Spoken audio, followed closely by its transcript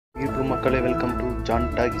YouTube மக்களே welcome to John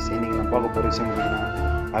talkies. இன்னைக்கு நான் பார்க்க போகிற விஷயம் பார்த்தீங்கன்னா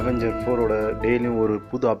அவெஞ்சர் 4ஓட டெய்லியும் ஒரு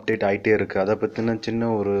புது அப்டேட் ஆகிட்டே இருக்குது. அதை பற்றின சின்ன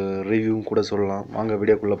ஒரு ரிவ்யூவும் கூட சொல்லலாம். வாங்க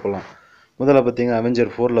வீடியோக்குள்ளே போகலாம். முதல்ல பார்த்தீங்கன்னா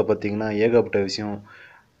அவெஞ்சர் 4ல் பார்த்தீங்கன்னா ஏகப்பட்ட விஷயம்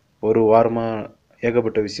ஒரு வாரமாக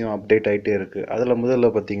ஏகப்பட்ட விஷயம் அப்டேட் ஆகிட்டே இருக்குது. அதில்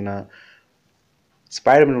முதல்ல பார்த்தீங்கன்னா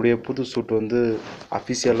ஸ்பைடர்மேனுடைய புது சூட் வந்து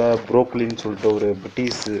அஃபிஷியலாக ப்ரோக்லின்னு சொல்லிட்டு ஒரு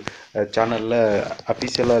பிரிட்டிஷ் சேனலில்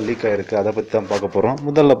அஃபிஷியலாக லீக் ஆகிருக்கு. அதை பற்றி தான் பார்க்க போகிறோம்.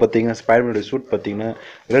 முதல்ல பார்த்தீங்கன்னா ஸ்பைடர்மேனுடைய சூட் பார்த்தீங்கன்னா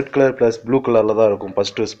ரெட் கலர் ப்ளஸ் ப்ளூ கலரில் தான் இருக்கும்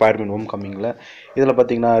ஃபஸ்ட்டு ஸ்பைடர்மேன் ஹோம் கம்மிங்கில். இதில்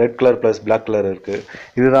பார்த்தீங்கன்னா red colour plus black colour இருக்குது.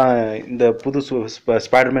 இதுதான் இந்த புது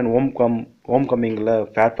ஸ்பைடர்மேன் ஹோம் கம்மிங்கில்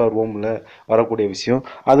ஃபேர் ஃபார் ஹோமில் வரக்கூடிய விஷயம்.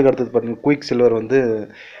 அதுக்கு அடுத்தது பார்த்தீங்கன்னா குயிக் சில்வர் வந்து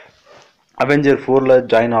அவெஞ்சர் 4ல்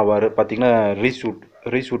ஜாயின் ஆவார். பார்த்தீங்கன்னா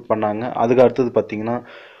ரீஷூட் பண்ணாங்க. அதுக்கு அடுத்தது பார்த்தீங்கன்னா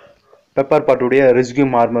பெப்பர் பாட்டுடைய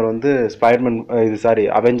ரெஸ்கியூம் ஆர்மர் வந்து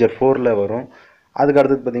அவெஞ்சர் 4ல் வரும். அதுக்கு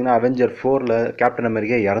அடுத்தது பார்த்தீங்கன்னா அவெஞ்சர் 4ல் கேப்டன்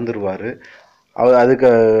அமெரிக்கா இறந்துருவார். அதுக்கு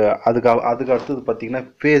அடுத்தது பார்த்தீங்கன்னா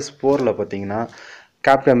ஃபேஸ் 4ல் பார்த்தீங்கன்னா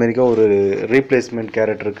கேப்டன் அமெரிக்கா ஒரு ரீப்ளேஸ்மெண்ட்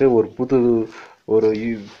கேரக்டருக்கு ஒரு புது ஒரு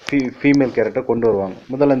ஃபீமேல் கேரக்டர் கொண்டு வருவாங்க.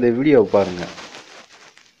 முதல்ல இந்த வீடியோவை பாருங்கள்.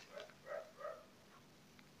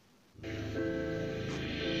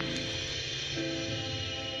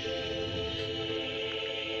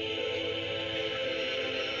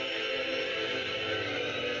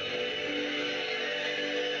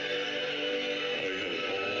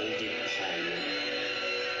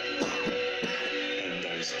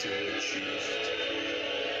 Still achieved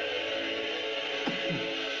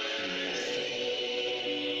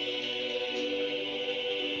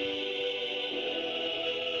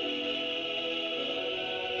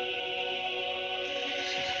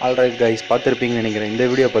ஆல்ரைட் கைஸ், பார்த்துருப்பீங்கன்னு நினைக்கிறேன். இந்த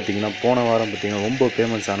வீடியோ பார்த்தீங்கன்னா போன வாரம் பார்த்தீங்கன்னா ரொம்ப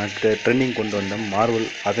ஃபேமஸான ட்ரெண்டிங் கொண்டு வந்த மார்வல்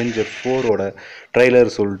அவெஞ்சர் 4ஓட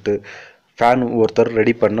ட்ரெய்லர் சொல்லிட்டு ஃபேன் ஒருத்தர்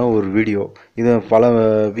ரெடி பண்ண ஒரு வீடியோ. இது பல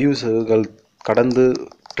வியூஸ்கள் கடந்து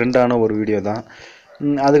ட்ரெண்டான ஒரு வீடியோ தான்.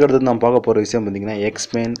 அதுக்கடுத்து நான் பார்க்க போகிற விஷயம் பார்த்தீங்கன்னா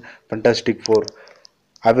எக்ஸ்மேன் ஃபண்டாஸ்டிக் 4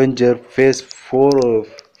 அவெஞ்சர் ஃபேஸ்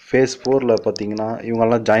 4ல் பார்த்தீங்கன்னா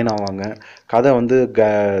இவங்கெல்லாம் ஜாயின் ஆவாங்க. கதை வந்து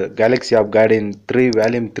Galaxy of Guardian 3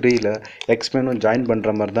 volume 3ல் எக்ஸ்மேனும் join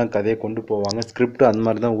பண்ணுற மாதிரி தான் கதையை கொண்டு போவாங்க. ஸ்கிரிப்ட் அந்த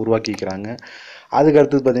மாதிரி தான் உருவாக்கிக்கிறாங்க. அதுக்கு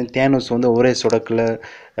அடுத்தது பார்த்தீங்கன்னா தேனோஸ் வந்து ஒரே சொடக்கில்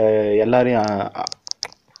எல்லாரையும்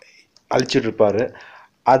அழிச்சிட்ருப்பார்.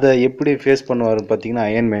 அதை எப்படி ஃபேஸ் பண்ணுவார் பார்த்தீங்கன்னா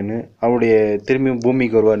அயன்மேனு அவருடைய திரும்பியும்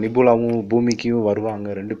பூமிக்கு வருவார். நிபுலாவும் பூமிக்கும்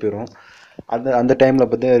வருவாங்க ரெண்டு பேரும். அந்த டைமில்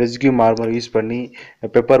பார்த்தீங்கன்னா ரெஸ்கியூம் ஆர்மர் யூஸ் பண்ணி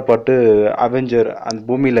பெப்பர் பாட்டு அவெஞ்சர் அந்த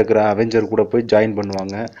பூமியில் இருக்கிற அவெஞ்சர் கூட போய் ஜாயின்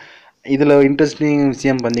பண்ணுவாங்க. இதில் இன்ட்ரெஸ்டிங்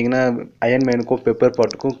விஷயம் பார்த்தீங்கன்னா அயன்மேனுக்கும் பெப்பர்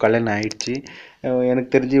பாட்டுக்கும் கல்யாணம் ஆகிடுச்சு.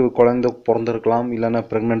 எனக்கு தெரிஞ்சு குழந்தை பிறந்திருக்கலாம், இல்லைன்னா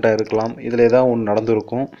ப்ரெக்னெண்ட்டாக இருக்கலாம். இதில் ஏதாவது ஒன்று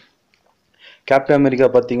நடந்திருக்கும். கேப்டன் அமெரிக்கா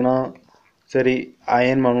பார்த்தீங்கன்னா சரி,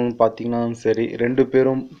 அயன்மேனும் பார்த்தீங்கன்னா சரி, ரெண்டு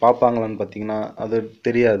பேரும் பார்ப்பாங்களான்னு பார்த்தீங்கன்னா அது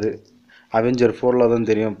தெரியாது. அவெஞ்சர் 4ல் தான்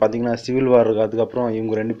தெரியும். பார்த்தீங்கன்னா சிவில் வார் அதுக்கப்புறம்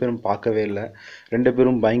இவங்க ரெண்டு பேரும் பார்க்கவே இல்லை. ரெண்டு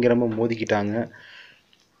பேரும் பயங்கரமாக மோதிக்கிட்டாங்க.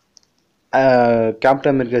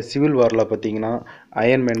 கேப்டன் அமெரிக்கா சிவில் வாரில் பார்த்தீங்கன்னா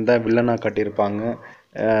அயன்மேன் தான் வில்லனாக காட்டியிருப்பாங்க.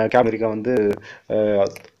 கேப்டன் அமெரிக்கா வந்து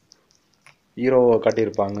ஹீரோவை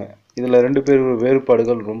காட்டியிருப்பாங்க. இதில் ரெண்டு பேர்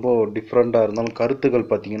வேறுபாடுகள் ரொம்ப டிஃப்ரெண்ட்டாக இருந்தாலும் கருத்துக்கள்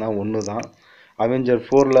பார்த்தீங்கன்னா ஒன்று தான். அவெஞ்சர்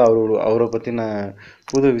 4ல் அவரை பற்றின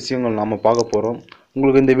புது விஷயங்கள் நாம் பார்க்க போகிறோம்.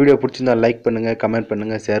 உங்களுக்கு இந்த வீடியோ பிடிச்சிருந்தால் லைக் பண்ணுங்கள், கமெண்ட்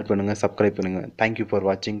பண்ணுங்கள், ஷேர் பண்ணுங்கள், சப்ஸ்கிரைப் பண்ணுங்கள். தேங்க்யூ ஃபார்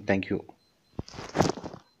வாட்சிங். தேங்க்யூ.